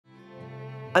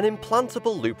An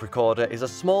implantable loop recorder is a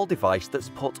small device that's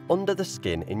put under the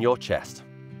skin in your chest.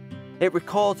 It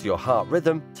records your heart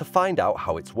rhythm to find out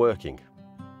how it's working.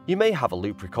 You may have a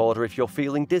loop recorder if you're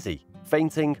feeling dizzy,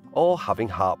 fainting, or having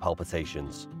heart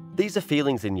palpitations. These are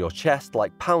feelings in your chest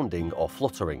like pounding or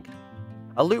fluttering.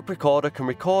 A loop recorder can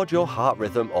record your heart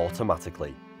rhythm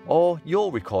automatically, or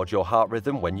you'll record your heart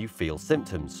rhythm when you feel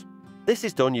symptoms. This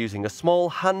is done using a small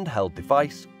handheld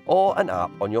device or an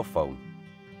app on your phone.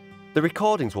 The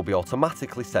recordings will be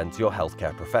automatically sent to your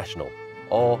healthcare professional,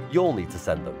 or you'll need to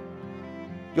send them.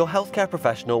 Your healthcare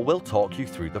professional will talk you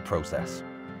through the process.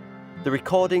 The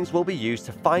recordings will be used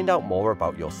to find out more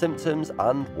about your symptoms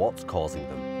and what's causing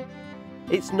them.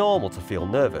 It's normal to feel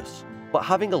nervous, but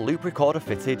having a loop recorder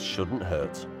fitted shouldn't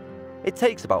hurt. It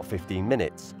takes about 15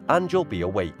 minutes, and you'll be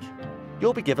awake.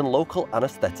 You'll be given local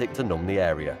anaesthetic to numb the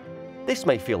area. This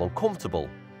may feel uncomfortable,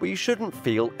 but you shouldn't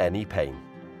feel any pain.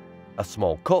 A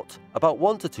small cut, about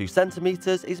 1 to 2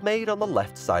 centimeters, is made on the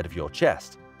left side of your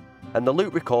chest, and the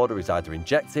loop recorder is either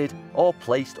injected or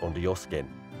placed under your skin.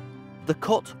 The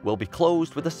cut will be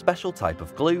closed with a special type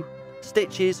of glue,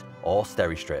 stitches, or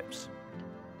steri-strips.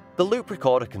 The loop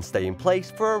recorder can stay in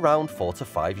place for around 4 to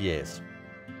 5 years.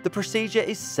 The procedure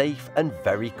is safe and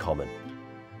very common.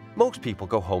 Most people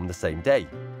go home the same day.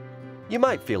 You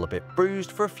might feel a bit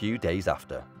bruised for a few days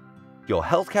after. Your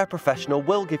healthcare professional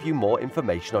will give you more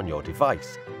information on your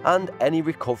device and any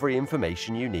recovery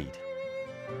information you need.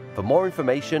 For more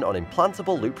information on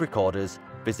implantable loop recorders,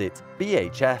 visit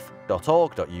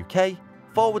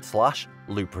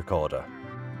bhf.org.uk/loop recorder.